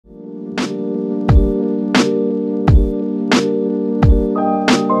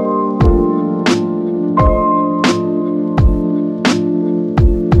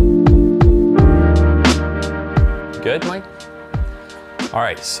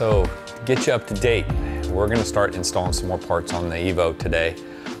right, so to get you up to date, we're gonna start installing some more parts on the EVO today.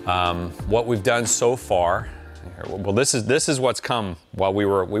 What we've done so far, well, this is what's come while we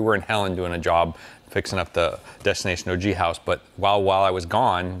were in Helen doing a job fixing up the Destination OG house, but while I was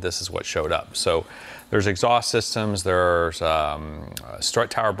gone, this is what showed up. So there's exhaust systems, there's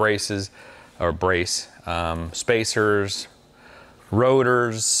strut tower braces, or brace, spacers,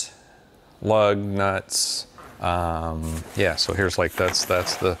 rotors, lug nuts. Yeah, so here's like, that's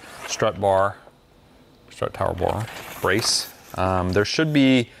the strut tower bar, brace.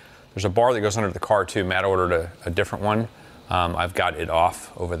 There's a bar that goes under the car too. Matt ordered a different one. I've got it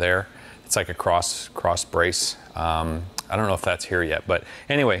off over there. It's like a cross brace. I don't know if that's here yet, but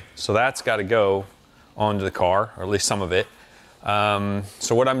anyway, so that's got to go onto the car, or at least some of it.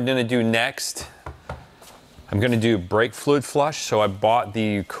 So what I'm gonna do next, I'm gonna do brake fluid flush. So I bought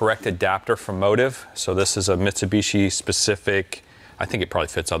the correct adapter from Motive. So this is a Mitsubishi specific, I think it probably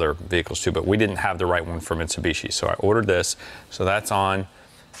fits other vehicles too, but we didn't have the right one for Mitsubishi. So I ordered this, so that's on.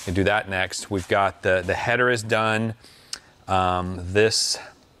 We do that next. We've got the header is done. This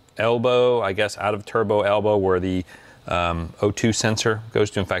elbow, I guess out of turbo elbow where the O2 sensor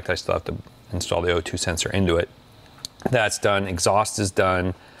goes to. In fact, I still have to install the O2 sensor into it. That's done. Exhaust is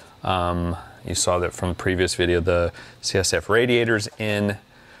done. You saw that from the previous video, the CSF radiator's in.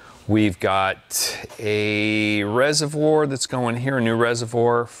 We've got a reservoir that's going here, a new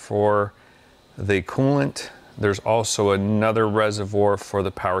reservoir for the coolant. There's also another reservoir for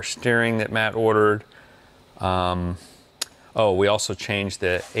the power steering that Matt ordered. Oh, we also changed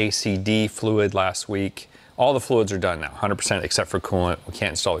the ACD fluid last week. All the fluids are done now, 100% except for coolant. We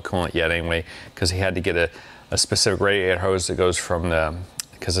can't install the coolant yet anyway, because he had to get a specific radiator hose that goes from the,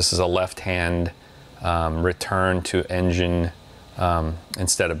 because this is a left-hand return to engine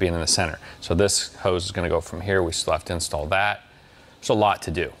instead of being in the center. So this hose is gonna go from here. We still have to install that. There's a lot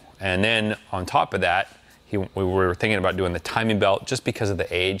to do. And then on top of that, we were thinking about doing the timing belt just because of the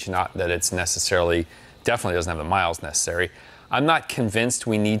age, not that it's necessarily, definitely doesn't have the miles necessary. I'm not convinced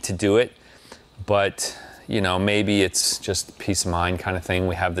we need to do it, but you know, maybe it's just peace of mind kind of thing.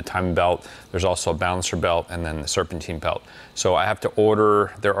 We have the timing belt. There's also a balancer belt and then the serpentine belt. So I have to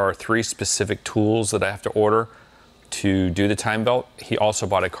order, there are 3 specific tools that I have to order to do the timing belt. He also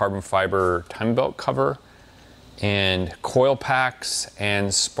bought a carbon fiber timing belt cover and coil packs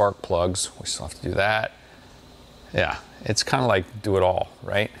and spark plugs. We still have to do that. Yeah, it's kind of like do it all,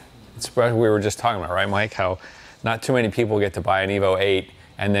 right? It's what we were just talking about, right, Mike? How not too many people get to buy an EVO 8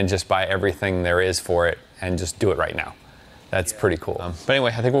 and then just buy everything there is for it and just do it right now. That's pretty cool. But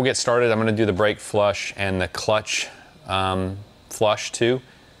anyway, I think we'll get started. I'm gonna do the brake flush and the clutch flush too.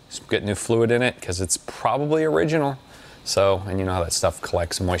 Just get new fluid in it because it's probably original. So, and you know how that stuff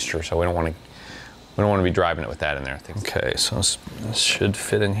collects moisture, so we don't want to be driving it with that in there. Okay, so this should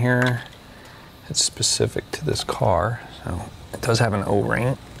fit in here. It's specific to this car, so it does have an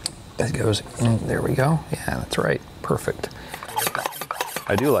O-ring that goes in. There we go. Yeah, that's right. Perfect.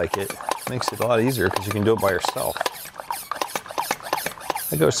 I do like it. Makes it a lot easier because you can do it by yourself.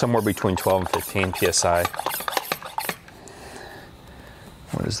 It goes somewhere between 12 and 15 psi.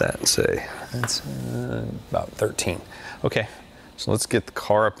 What does that say? That's about 13. Okay, so let's get the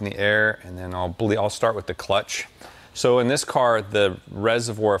car up in the air, and then I'll start with the clutch. So in this car, the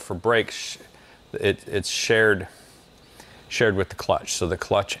reservoir for brakes, it's shared with the clutch. So the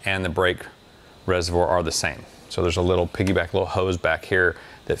clutch and the brake reservoir are the same. So there's a little piggyback, little hose back here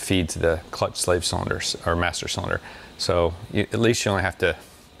that feeds the clutch slave cylinders or master cylinder. So at least you only have to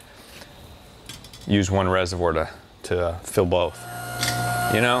use one reservoir to fill both.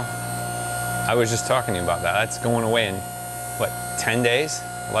 You know, I was just talking to you about that. That's going away in what, 10 days,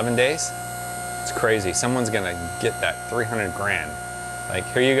 11 days? It's crazy. Someone's gonna get that 300 grand. Like,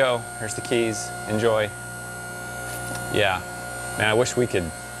 here you go, here's the keys, enjoy. Yeah, man, I wish we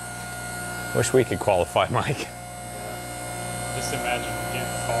could qualify, Mike. Just imagine getting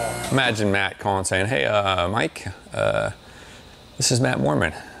a call. Imagine Matt calling saying, hey, Mike, this is Matt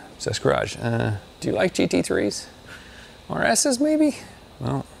Moorman, Obsessed Garage. Do you like GT3s? RSs maybe?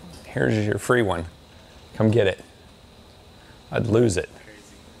 Well, here's your free one. Come get it. I'd lose it. Crazy.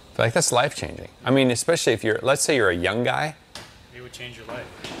 I feel like that's life-changing. I mean, especially if let's say you're a young guy. It would change your life.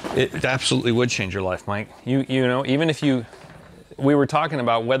 It absolutely would change your life, Mike. You know, even if we were talking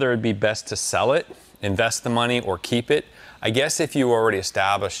about whether it'd be best to sell it, invest the money, or keep it. I guess if you already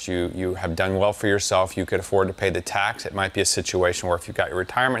established you have done well for yourself, you could afford to pay the tax. It might be a situation where if you've got your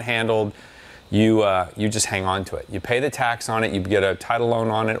retirement handled, you just hang on to it. You pay the tax on it, you get a title loan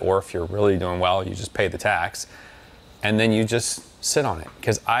on it, or if you're really doing well, you just pay the tax, and then you just sit on it.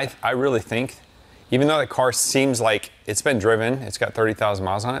 Because I really think, even though the car seems like it's been driven, it's got 30,000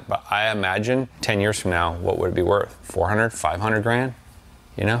 miles on it, but I imagine 10 years from now, what would it be worth? 400, 500 grand,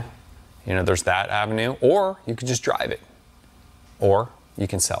 you know? You know, there's that avenue, or you could just drive it, or you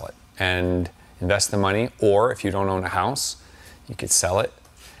can sell it and invest the money, or if you don't own a house, you could sell it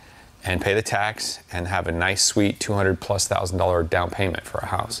and pay the tax and have a nice, sweet $200,000+ down payment for a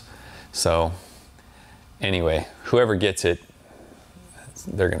house. So anyway, whoever gets it,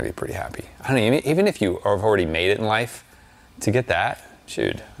 they're gonna be pretty happy. I don't know, even if you have already made it in life, to get that,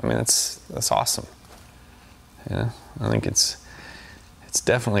 shoot, I mean, that's awesome. Yeah, I think it's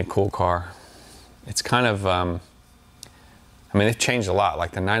definitely a cool car. It's kind of, I mean, they've changed a lot.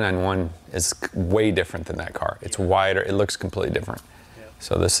 Like the 991 is way different than that car. It's wider, it looks completely different. Yep.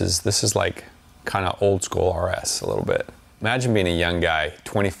 So this is like kind of old school RS a little bit. Imagine being a young guy,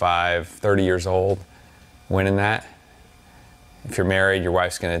 25, 30 years old, winning that. If you're married, your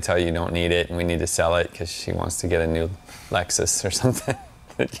wife's gonna tell you you don't need it and we need to sell it because she wants to get a new Lexus or something.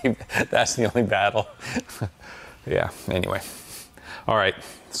 That's the only battle. Yeah, anyway. All right,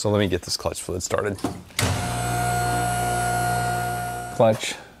 so let me get this clutch fluid started.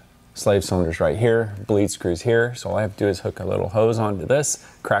 Clutch, slave cylinder's right here, bleed screws here. So all I have to do is hook a little hose onto this,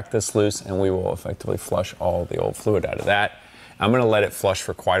 crack this loose, and we will effectively flush all the old fluid out of that. I'm gonna let it flush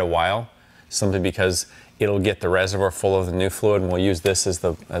for quite a while, simply because it'll get the reservoir full of the new fluid, and we'll use this as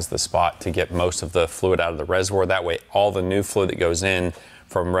the spot to get most of the fluid out of the reservoir. That way, all the new fluid that goes in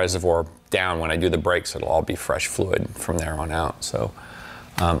from reservoir down, when I do the brakes, it'll all be fresh fluid from there on out. So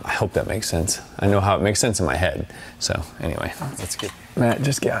I hope that makes sense. I know how it makes sense in my head. So anyway, let's get Matt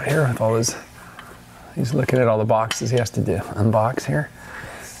just get out here with all his, he's looking at all the boxes he has to do. Unbox here.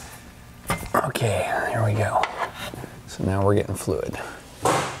 Okay, here we go. So now we're getting fluid.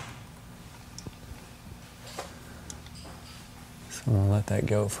 So I'm gonna let that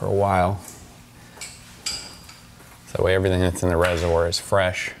go for a while. So that way everything that's in the reservoir is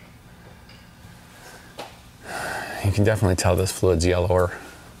fresh. You can definitely tell this fluid's yellower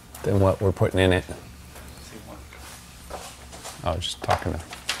than what we're putting in it. Oh, just talking to.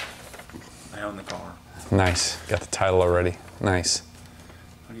 I own the car. Nice. Got the title already. Nice.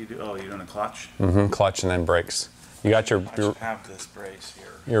 What do you do? Oh, you're doing a clutch? Mm-hmm. Clutch and then brakes. You got your. I should have this brace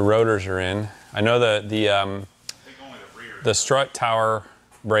here. Your rotors are in. I know the strut tower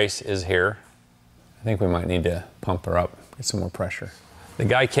brace is here. I think we might need to pump her up, get some more pressure. The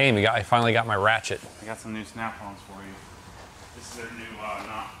guy came. I finally got my ratchet. I got some new snap-ons for you. This is their new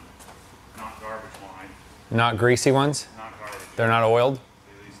not garbage line. Not greasy ones? Not garbage. They're not oiled?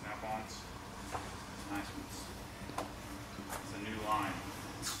 These snap-ons. Nice ones. It's a new line.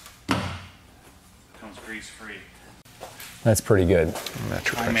 Comes grease-free. That's pretty good.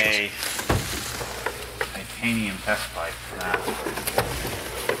 I'm a titanium test pipe for that.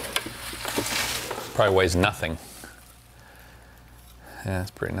 Probably weighs nothing. Yeah,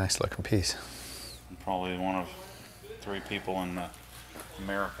 it's a pretty nice looking piece. I'm probably one of 3 people in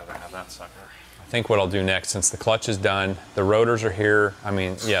America that have that sucker. I think what I'll do next, since the clutch is done, the rotors are here. I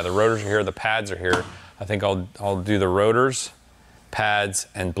mean, yeah, the rotors are here, the pads are here. I think I'll do the rotors, pads,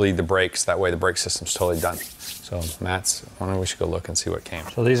 and bleed the brakes. That way the brake system's totally done. So Matt's, why don't we should go look and see what came.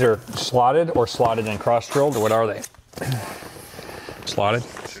 So these are slotted or slotted and cross drilled, or what are they? Slotted?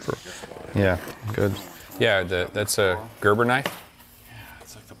 Yeah, good. Yeah, that's a Gerber knife. Yeah,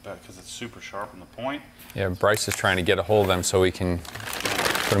 it's like the back because it's super sharp on the point. Yeah, Bryce is trying to get a hold of them so we can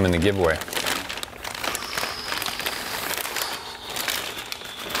put them in the giveaway.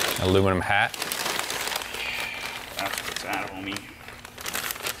 Aluminum hat. That's what it's at, homie.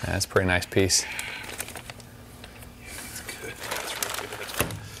 Yeah, that's a pretty nice piece. That's good. That's really good.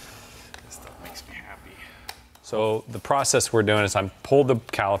 This stuff makes me happy. So the process we're doing is I'm pulled the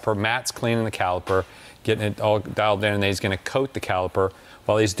caliper, Matt's cleaning the caliper, getting it all dialed in, and then he's gonna coat the caliper.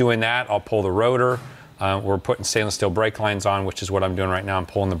 While he's doing that, I'll pull the rotor. We're putting stainless steel brake lines on, which is what I'm doing right now. I'm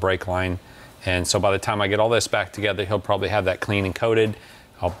pulling the brake line. And so by the time I get all this back together, he'll probably have that clean and coated.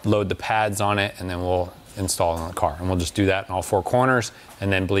 I'll load the pads on it, and then we'll install it on the car. And we'll just do that in all 4 corners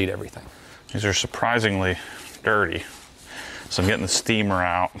and then bleed everything. These are surprisingly dirty. So I'm getting the steamer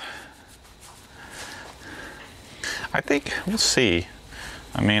out. I think, we'll see.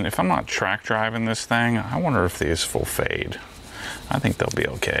 I mean, if I'm not track driving this thing, I wonder if these will fade. I think they'll be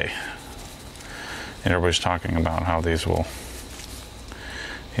okay. And everybody's talking about how these will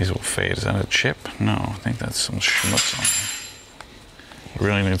fade. Is that a chip? No, I think that's some schmutz on there. You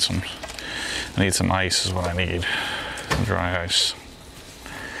really need some, I need some ice is what I need. Some dry ice.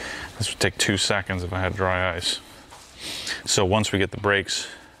 This would take 2 seconds if I had dry ice. So once we get the brakes,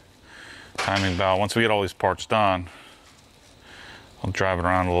 timing belt, once we get all these parts done, I'll drive it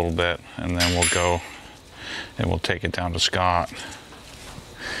around a little bit and then we'll go then we'll take it down to Scott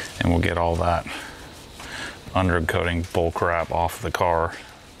and we'll get all that undercoating bull crap off the car.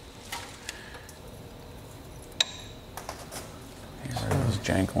 Here are those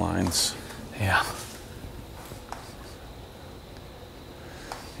jank lines. Yeah.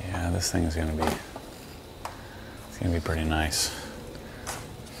 Yeah, this thing is gonna be, it's gonna be pretty nice.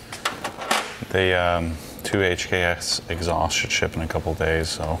 The 2 HKS exhaust should ship in a couple days,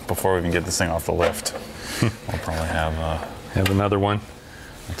 so before we even get this thing off the lift, we'll probably have another one.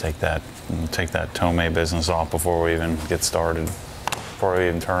 We'll take that Tomei business off before we even get started, before we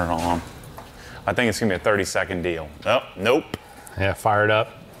even turn it on. I think it's gonna be a 30-second deal. Oh, nope. Yeah, fire it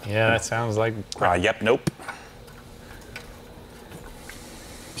up. Yeah, that sounds like. Yep, nope.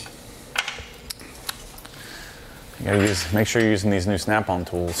 You gotta make sure you're using these new snap-on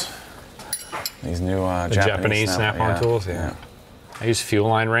tools. These new Japanese snap-on tools. Yeah. I use fuel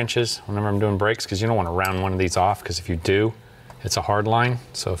line wrenches whenever I'm doing brakes because you don't want to round one of these off, because if you do, it's a hard line.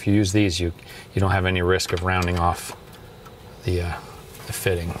 So if you use these, you don't have any risk of rounding off the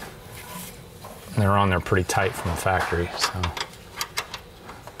fitting. And they're on there pretty tight from the factory. So.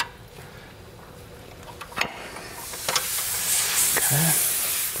 Okay,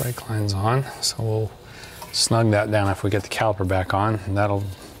 brake line's on. So we'll snug that down after we get the caliper back on, and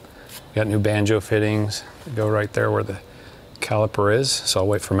we got new banjo fittings that go right there where the caliper is. So I'll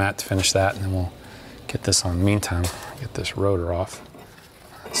wait for Matt to finish that, and then we'll get this on. Meantime, get this rotor off.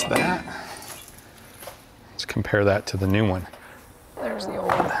 That's that. Let's compare that to the new one. There's the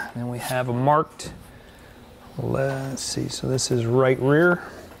old one. And we have a marked, let's see, so this is right rear.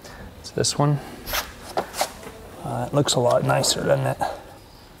 It's this one. It looks a lot nicer, doesn't it?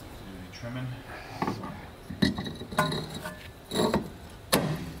 Trimming.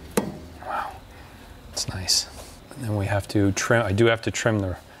 Wow, it's nice. And then we have to trim, I do have to trim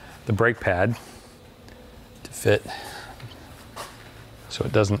the brake pad to fit so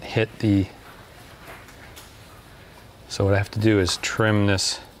it doesn't hit the, so what I have to do is trim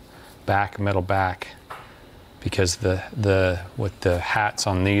this metal back, because with the hats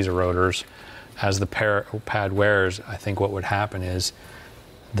on these rotors, as the pad wears, I think what would happen is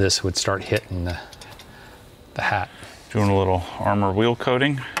this would start hitting the hat. Doing a little armor wheel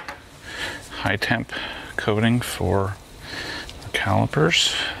coating, high temp coating for the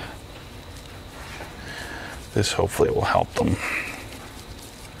calipers. This hopefully will help them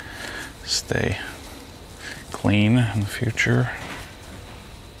stay clean in the future.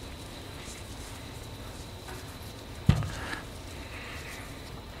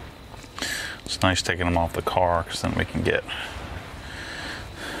 It's nice taking them off the car, because then we can get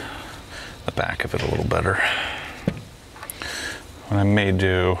the back of it a little better. What I may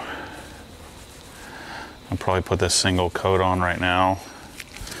do, I'll probably put this single coat on right now.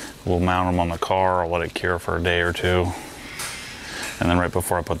 We'll mount them on the car, I'll let it cure for a day or two. And then right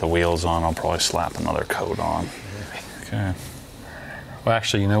before I put the wheels on, I'll probably slap another coat on. Okay. Well,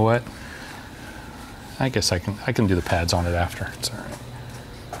 actually, you know what? I guess I can do the pads on it after. It's all right.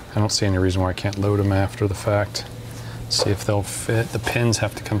 I don't see any reason why I can't load them after the fact. See if they'll fit. The pins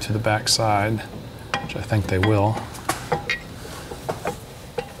have to come to the back side, which I think they will.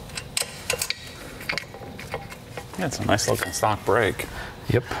 Yeah, it's a nice looking stock brake.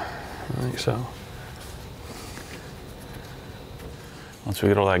 Yep, I think so. Once we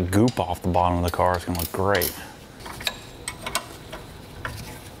get all that goop off the bottom of the car, it's gonna look great.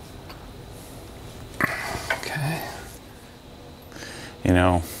 Okay. You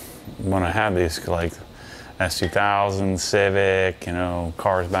know, when I had these like S2000, Civic, you know,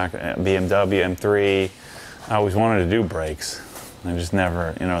 cars back, BMW M3, I always wanted to do brakes. I just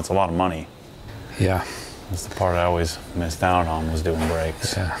never, you know, it's a lot of money. Yeah. That's the part I always missed out on, was doing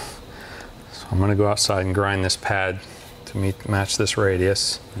brakes. Yeah. So I'm gonna go outside and grind this pad to match this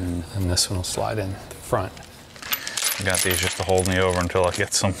radius, and this one will slide in the front. I got these just to hold me over until I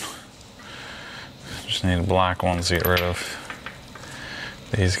get some. Just need black ones to get rid of.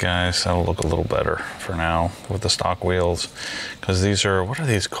 These guys, that'll look a little better for now with the stock wheels, because these are, what are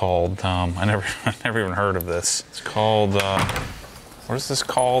these called? I never even heard of this. It's called, what is this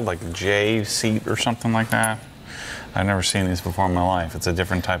called? Like J seat or something like that? I've never seen these before in my life. It's a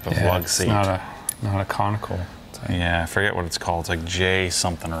different type of lug seat. It's not a conical. Yeah, I forget what it's called. It's like J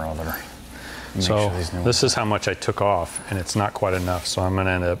something or other. So this is how much I took off, and it's not quite enough. So I'm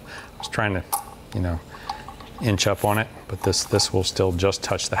gonna end up, I was trying to, you know, inch up on it, but this will still just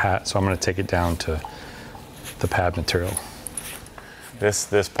touch the hat. So I'm gonna take it down to the pad material.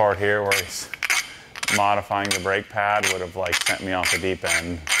 This part here where he's modifying the brake pad would have like sent me off the deep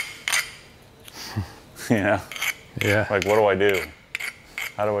end. You know? Yeah. Like, what do I do?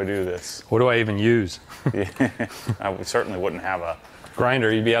 How do I do this? What do I even use? I certainly wouldn't have a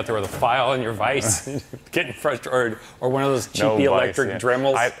grinder. You'd be out there with a file in your vise, getting frustrated, or one of those cheapy no electric vice,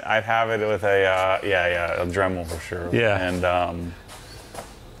 Dremels. I'd have it with a a Dremel for sure. Yeah. And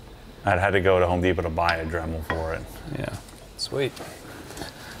I'd had to go to Home Depot to buy a Dremel for it. Yeah, sweet.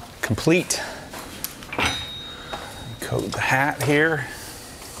 Complete. Coat the hat here.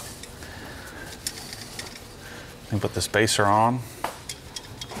 And put the spacer on.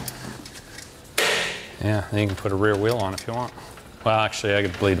 Yeah, then you can put a rear wheel on if you want. Well, actually, I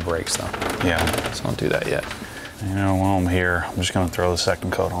could bleed the brakes though. Yeah. So don't do that yet. You know, while I'm here, I'm just gonna throw the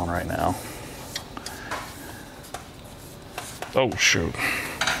second coat on right now. Oh, shoot.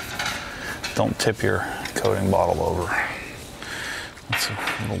 Don't tip your coating bottle over. That's a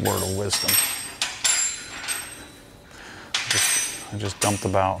little word of wisdom. I just dumped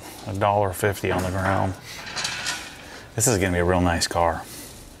about $1.50 on the ground. This is gonna be a real nice car.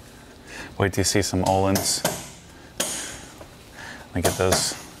 Wait till you see some Öhlins. I get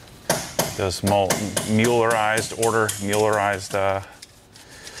those Muellerized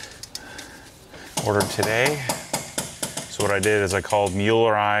ordered today. So what I did is I called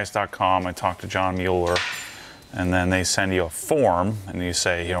Muellerized.com. I talked to John Mueller, and then they send you a form, and you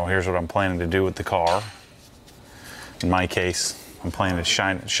say, you know, here's what I'm planning to do with the car. In my case, I'm planning to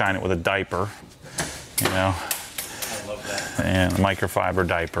shine it with a diaper, you know. I love that. And a microfiber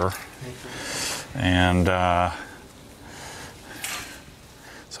diaper. And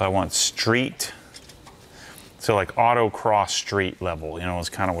so I want street, so like autocross street level, you know, is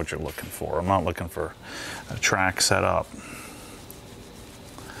kind of what you're looking for. I'm not looking for a track set up,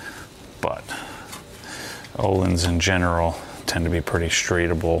 but Öhlins in general tend to be pretty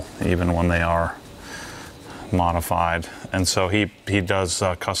streetable, even when they are modified. And so he does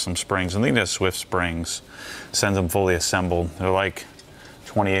custom springs. I think he does Swift springs, sends them fully assembled. They're like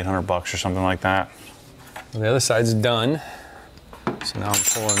 $2,800 or something like that. Well, the other side's done. So now I'm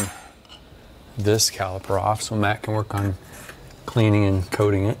pulling this caliper off so Matt can work on cleaning and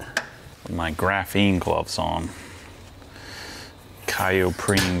coating it. Put my graphene gloves on.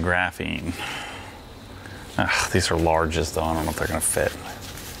 Cyoprene graphene. Ugh, these are larges though. I don't know if they're gonna fit.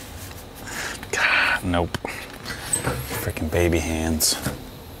 God, nope. Freaking baby hands.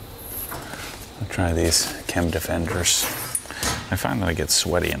 I'll try these Chem Defenders. I find that I get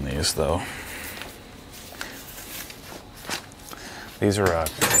sweaty in these though. These are a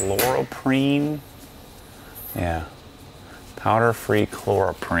chloroprene. Yeah, powder-free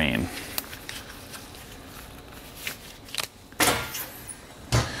chloroprene.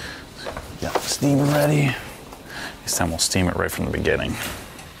 Got the steamer ready. This time we'll steam it right from the beginning.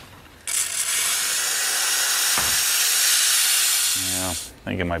 Yeah, I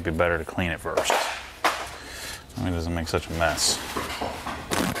think it might be better to clean it first. I mean, it doesn't make such a mess.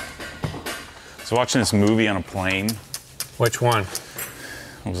 So watching this movie on a plane. Which one?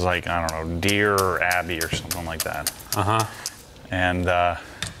 It was like, I don't know, Deer or Abby or something like that. Uh-huh. And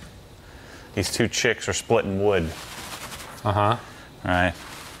these two chicks are splitting wood. Uh-huh. Right?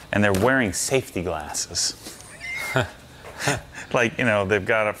 And they're wearing safety glasses. Like, you know, they've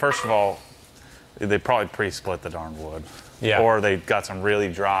got first of all, they probably pre-split the darn wood. Yeah. Or they've got some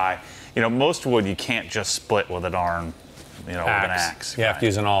really dry, you know, most wood you can't just split with a darn, you know, with an axe. You have to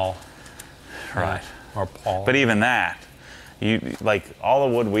use an awl. Right. Or pawl. But even that, you like all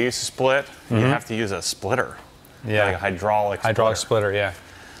the wood we used to split, you have to use a splitter. Yeah. Like a hydraulic splitter, yeah.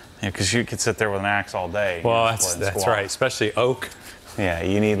 Yeah, because you could sit there with an axe all day. Well, that's right, especially oak. Yeah,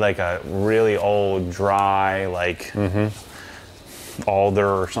 you need like a really old, dry, like alder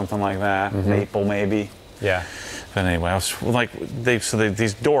or something like that, maple maybe. Yeah. But anyway, I was like, these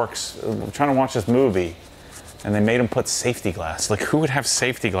dorks were trying to watch this movie, and they made them put safety glasses. Like, who would have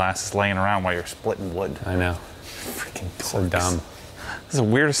safety glasses laying around while you're splitting wood? I know. Freaking dorks. So dumb. This is the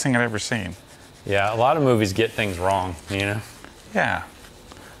weirdest thing I've ever seen. Yeah, a lot of movies get things wrong, you know? Yeah.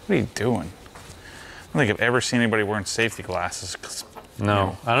 What are you doing? I don't think I've ever seen anybody wearing safety glasses. No, you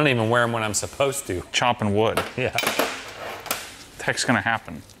know, I don't even wear them when I'm supposed to. chopping wood. Yeah. What the heck's gonna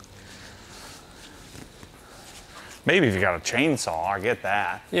happen? Maybe if you got a chainsaw, I get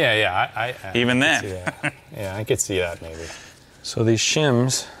that. Yeah, I Even could then. see that. Yeah, I could see that maybe. So these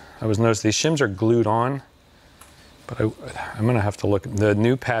shims, I was noticing these shims are glued on, but I'm gonna have to look. The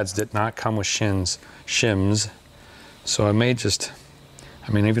new pads did not come with shims, so I may just,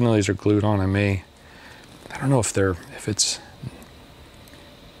 I mean, even though these are glued on, I don't know if it's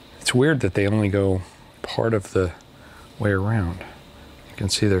weird that they only go part of the way around. You can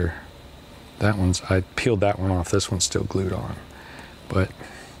see I peeled that one off, this one's still glued on. But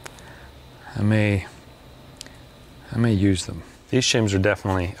I may use them. These shims are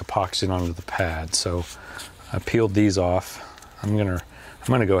definitely epoxied onto the pad, so I peeled these off. I'm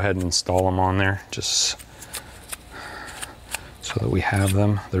gonna go ahead and install them on there just so that we have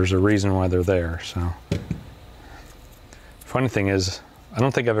them. There's a reason why they're there. So, funny thing is, I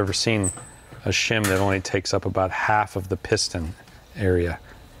don't think I've ever seen a shim that only takes up about half of the piston area.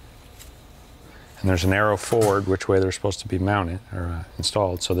 And there's an arrow forward which way they're supposed to be mounted or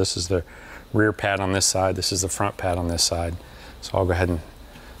installed. So this is the rear pad on this side. This is the front pad on this side. So I'll go ahead and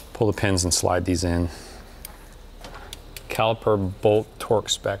pull the pins and slide these in. Caliper bolt torque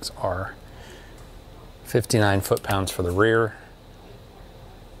specs are 59 foot-pounds for the rear,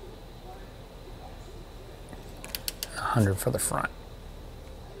 100 for the front.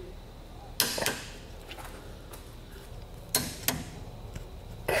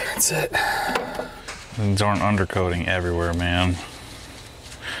 That's it. These aren't undercoating everywhere, man.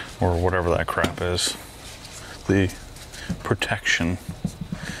 Or whatever that crap is. The protection.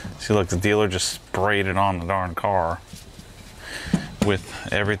 See, look, the dealer just sprayed it on the darn car with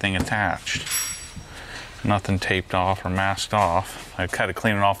everything attached. Nothing taped off or masked off. I kind of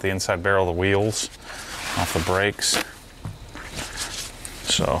cleaning off the inside barrel of the wheels, off the brakes.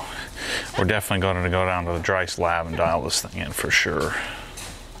 So we're definitely going to go down to the Girodisc lab and dial this thing in for sure.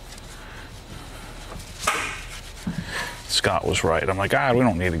 Scott was right. I'm like, we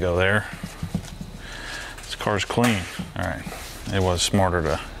don't need to go there. This car's clean. All right. It was smarter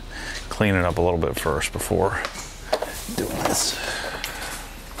to clean it up a little bit first before doing this.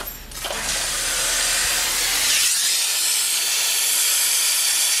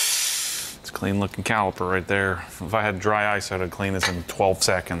 It's a clean looking caliper right there. If I had dry ice, I'd clean this in 12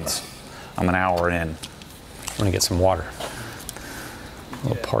 seconds. I'm an hour in. I'm gonna get some water. A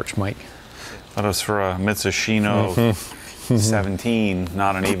little parched mic. That was for a Mitsubishi 17,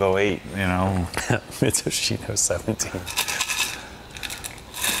 not an EVO 8, you know. Mitsubishi 17.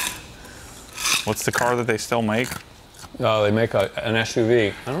 What's the car that they still make? Oh, they make an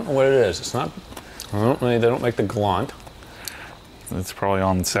SUV. I don't know what it is. It's not, they don't make the Galant. It's probably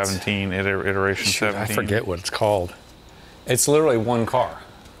on 17, iteration 17. I forget what it's called. It's literally one car.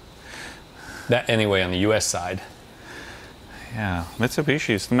 That anyway on the US side. Yeah, Mitsubishi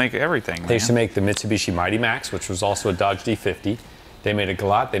used to make everything, man. They used to make the Mitsubishi Mighty Max, which was also a Dodge D50. They made a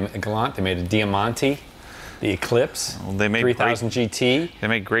Galant, they made a Diamante, the Eclipse, well, they made 3000 GT. They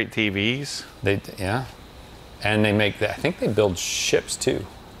make great TVs. Yeah. And they make, I think they build ships too.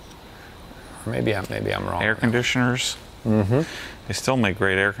 Or maybe I'm wrong. Air conditioners. Mm-hmm. They still make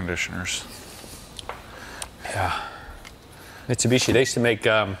great air conditioners. Yeah. Mitsubishi, they used to make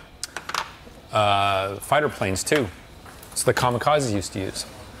fighter planes too. It's the kamikazes used to use.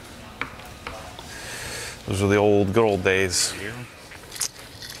 Those are the good old days.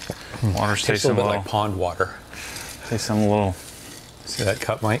 Water's Tastes a tasting little bit like pond water. Tasting a little. See that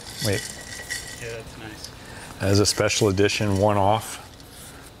cup, Mike? Wait. Yeah, that's nice. That is a special edition, one-off.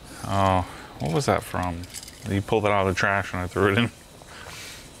 Oh, what was that from? You pulled it out of the trash and I threw it in.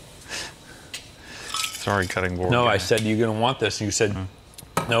 Sorry, cutting board. No, guy. I said, you're going to want this. And you said,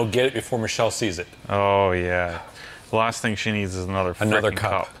 no, get it before Michelle sees it. Oh, yeah. The last thing she needs is another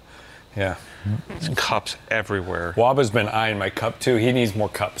cup. Yeah. There's cups everywhere. Waba's been eyeing my cup too. He needs more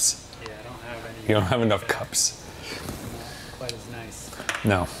cups. Yeah, I don't have any. You don't have enough cups. Not quite as nice.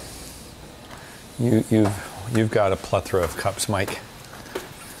 No. You've got a plethora of cups, Mike.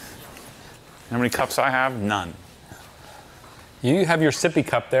 How many cups I have? None. You have your sippy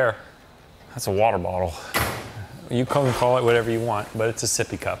cup there. That's a water bottle. You can call it whatever you want, but it's a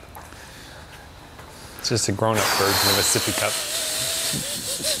sippy cup. It's just a grown-up version of a sippy cup.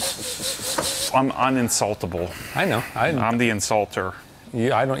 I'm uninsultable. I know. I'm the insulter. You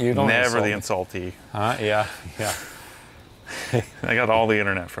don't. Never insult the me. insultee. Yeah. I got all the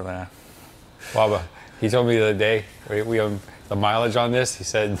internet for that. Waba, he told me the other day, we have the mileage on this. He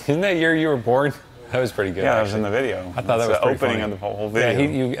said, "Isn't that year you were born?" That was pretty good. Yeah, that actually. was in the video. I thought that was the pretty opening funny. of the whole video. Yeah,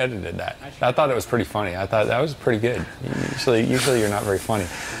 you edited that. I thought it was pretty funny. I thought that was pretty good. Usually you're not very funny.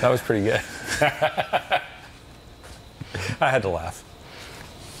 That was pretty good. I had to laugh.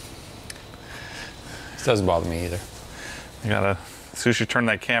 This doesn't bother me either. You gotta, as soon as you turn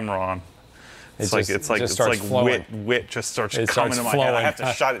that camera on, it's like wit just starts coming to my head. I have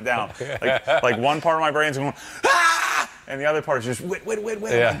to shut it down. like one part of my brain's going, ah! And the other part is just wit.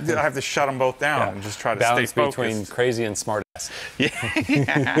 Yeah. I have to shut them both down and just try to balance stay focused. between crazy and smartass.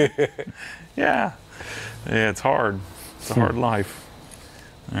 Yeah, it's hard. It's a hard life.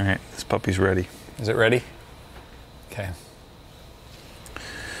 All right, this puppy's ready. Is it ready? Okay.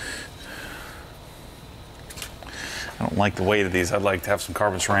 I don't like the weight of these. I'd like to have some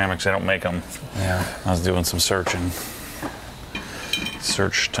carbon ceramics. They don't make them. Yeah. I was doing some searching.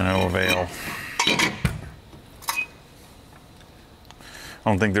 Search to no avail. I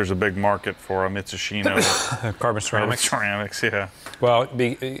don't think there's a big market for a Mitsubishi Carbon ceramics. ceramics, yeah. Well,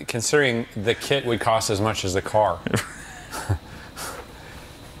 considering the kit would cost as much as the car.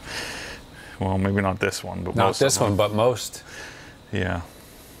 Well, maybe not this one, but Not most this of them. one, but most. Yeah.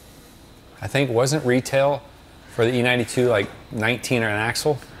 I think wasn't retail for the E92 like 19 or an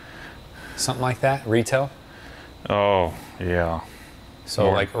axle, something like that. Retail. Oh, yeah. So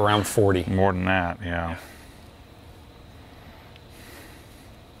More. like around 40. More than that, yeah.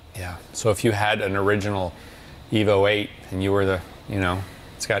 Yeah. So if you had an original EVO 8 and you were the,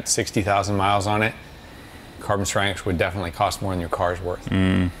 it's got 60,000 miles on it, carbon ceramics would definitely cost more than your car's worth.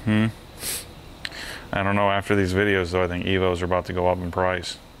 Mm-hmm. I don't know, after these videos though, I think EVOs are about to go up in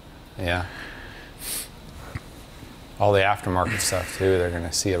price. Yeah. All the aftermarket stuff too, they're going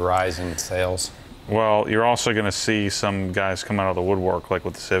to see a rise in sales. Well, you're also going to see some guys come out of the woodwork, like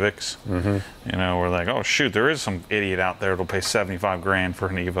with the Civics. Mm-hmm. We're like, oh shoot, there is some idiot out there that'll pay 75 grand for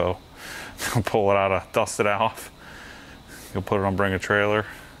an EVO. They'll pull it out, dust it off. You'll put it on Bring a Trailer.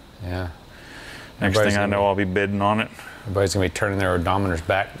 Yeah. Next thing I know, I'll be bidding on it. Everybody's going to be turning their odometers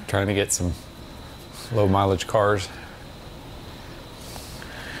back, trying to get some low mileage cars.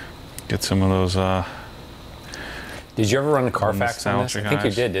 Get some of those. Did you ever run a Carfax on this? I think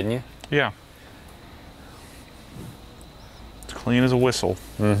you did, didn't you? Yeah. It's clean as a whistle.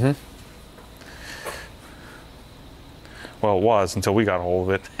 Mm-hmm. Well, it was until we got a hold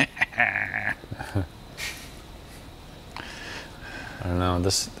of it. I don't know.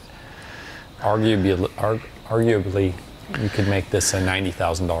 This arguably you could make this a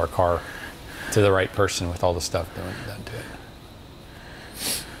 $90,000 car to the right person with all the stuff done to it.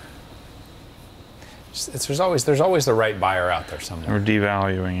 There's always the right buyer out there somewhere. We're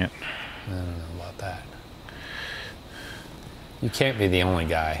devaluing it. I don't know about that. You can't be the only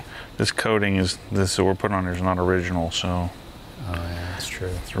guy. This coating is this that we're putting on here is not original, so. Oh yeah, that's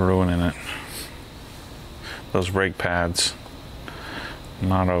true. It's ruining it. Those brake pads,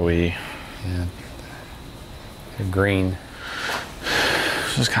 not OE. Yeah. They're green.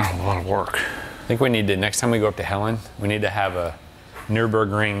 This is kind of a lot of work. I think we need to, next time we go up to Helen, we need to have a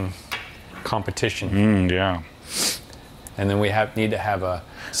Nürburgring competition. Yeah. And then we need to have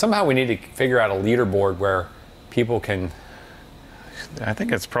somehow we need to figure out a leaderboard where people can. I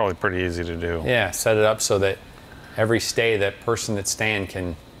think it's probably pretty easy to do. Yeah, set it up so that every stay, that person that's staying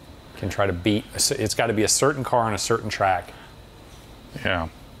can try to beat. It's got to be a certain car on a certain track. Yeah.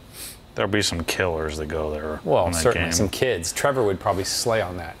 There'll be some killers that go there. Well, certainly some kids. Trevor would probably slay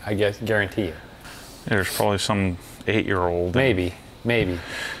on that. I guarantee you. There's probably some 8-year-old. Maybe.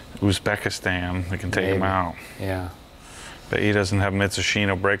 Uzbekistan that can take him out. Yeah. But he doesn't have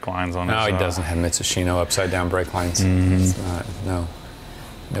Mitsubishi brake lines on his. No, he doesn't have Mitsubishi upside down brake lines. Mm-hmm. It's not. No.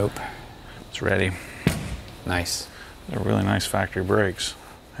 Nope. It's ready. Nice. They're really nice factory brakes.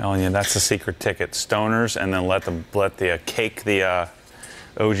 Hell yeah, that's the secret ticket. Stoners, and then let the cake the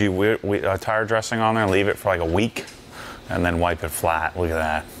OG tire dressing on there, leave it for like a week, and then wipe it flat. Look at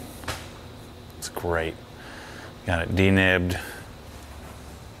that. It's great. Got it denibbed,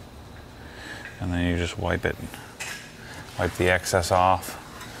 and then you just wipe it. Wipe the excess off,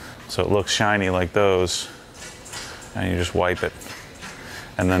 so it looks shiny like those, and you just wipe it.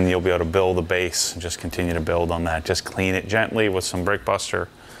 And then you'll be able to build the base and just continue to build on that. Just clean it gently with some brake buster.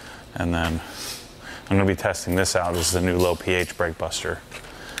 And then I'm gonna be testing this out. This is a new low pH brake buster.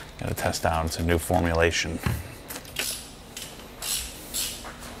 Gotta test out, it's a new formulation.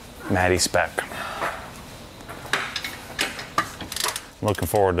 Matty spec. Looking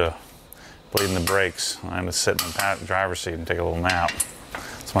forward to bleeding the brakes. I'm gonna sit in the driver's seat and take a little nap.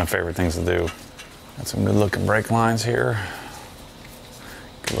 It's my favorite things to do. Got some good looking brake lines here.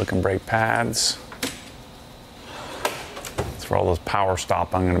 Good looking brake pads. It's for all those power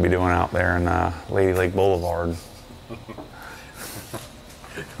stop I'm going to be doing out there in Lady Lake Boulevard.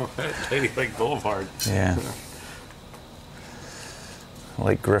 Lady Lake Boulevard. Yeah.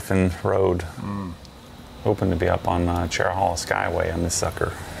 Lake Griffin Road. Hoping to be up on Cherahalla Skyway on this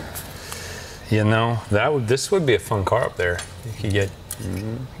sucker. You know, this would be a fun car up there. You could get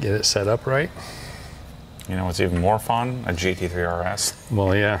it set up right. You know what's even more fun? A GT3 RS.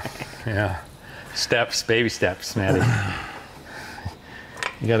 Well, yeah. Steps, baby steps, Matty.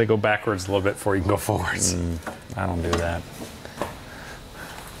 You got to go backwards a little bit before you can go forwards. I don't do that.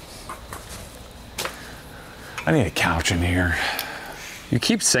 I need a couch in here. You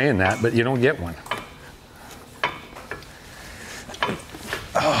keep saying that, but you don't get one.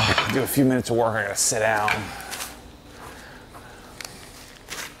 Oh, do a few minutes of work, I gotta sit down.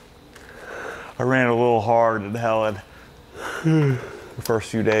 I ran a little hard at Helen. the first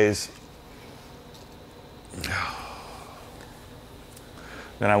few days.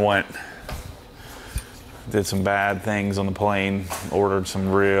 Then I went, did some bad things on the plane, ordered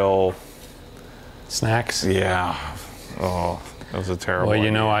some real snacks. Yeah. Oh, that was a terrible. Well,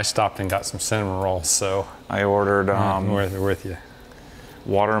 you know, idea. I stopped and got some cinnamon rolls, so I ordered with you.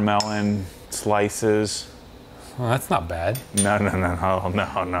 Watermelon slices. Well, that's not bad. No.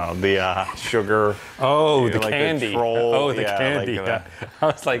 The sugar. Oh, the like candy. The troll. Oh, the yeah, candy. Like I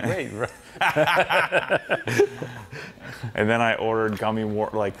was like, wait. And then I ordered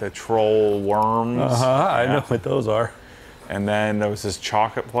like the troll worms. I know what those are. And then there was this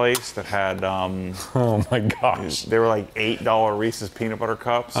chocolate place that had. Oh my gosh. They were like $8 Reese's peanut butter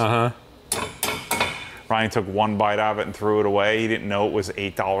cups. Ryan took one bite out of it and threw it away. He didn't know it was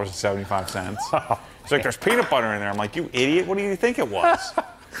 $8.75. He's like, there's peanut butter in there. I'm like, you idiot, what do you think it was?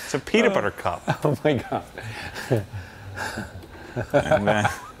 It's a peanut butter cup. Oh my God.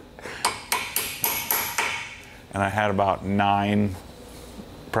 And I had about 9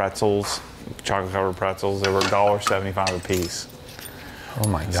 pretzels, chocolate covered pretzels. They were $1.75 a piece. Oh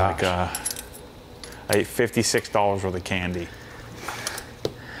my It's gosh. like, I ate $56 worth of candy.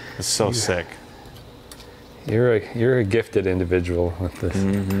 It's so sick. You're a gifted individual with this,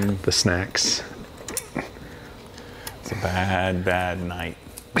 the snacks. It's a bad night.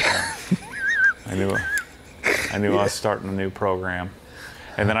 I knew I was starting a new program.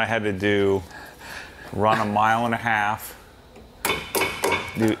 And then I had to run a 1.5 miles,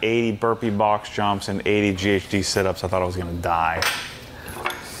 do 80 burpee box jumps and 80 GHD sit-ups. I thought I was gonna die.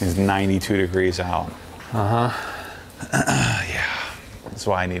 It's 92 degrees out. Yeah, that's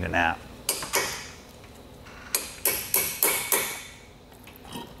why I need a nap.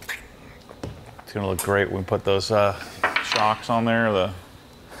 It's gonna look great when we put those shocks on there, the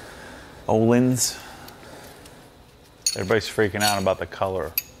Olin's. Everybody's freaking out about the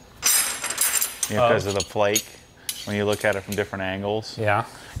color. You know, because of the flake, when you look at it from different angles. Yeah.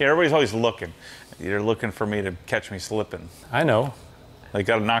 Yeah, everybody's always looking. They're looking for me to catch me slipping. I know. They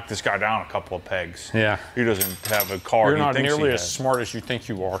gotta knock this guy down a couple of pegs. Yeah. He doesn't have a car. You're he not thinks nearly he as has. smart as you think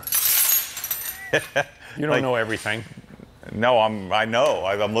you are. You don't Like- know everything. No, I know.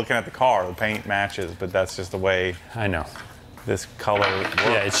 I'm looking at the car. The paint matches, but that's just the way I know. this color works.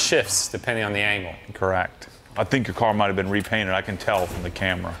 Yeah, it shifts depending on the angle. Correct. I think your car might have been repainted. I can tell from the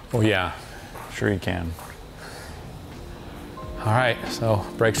camera. Oh yeah. Sure you can. All right, so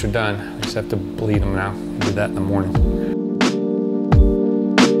brakes are done. We just have to bleed them now. Did that in the morning.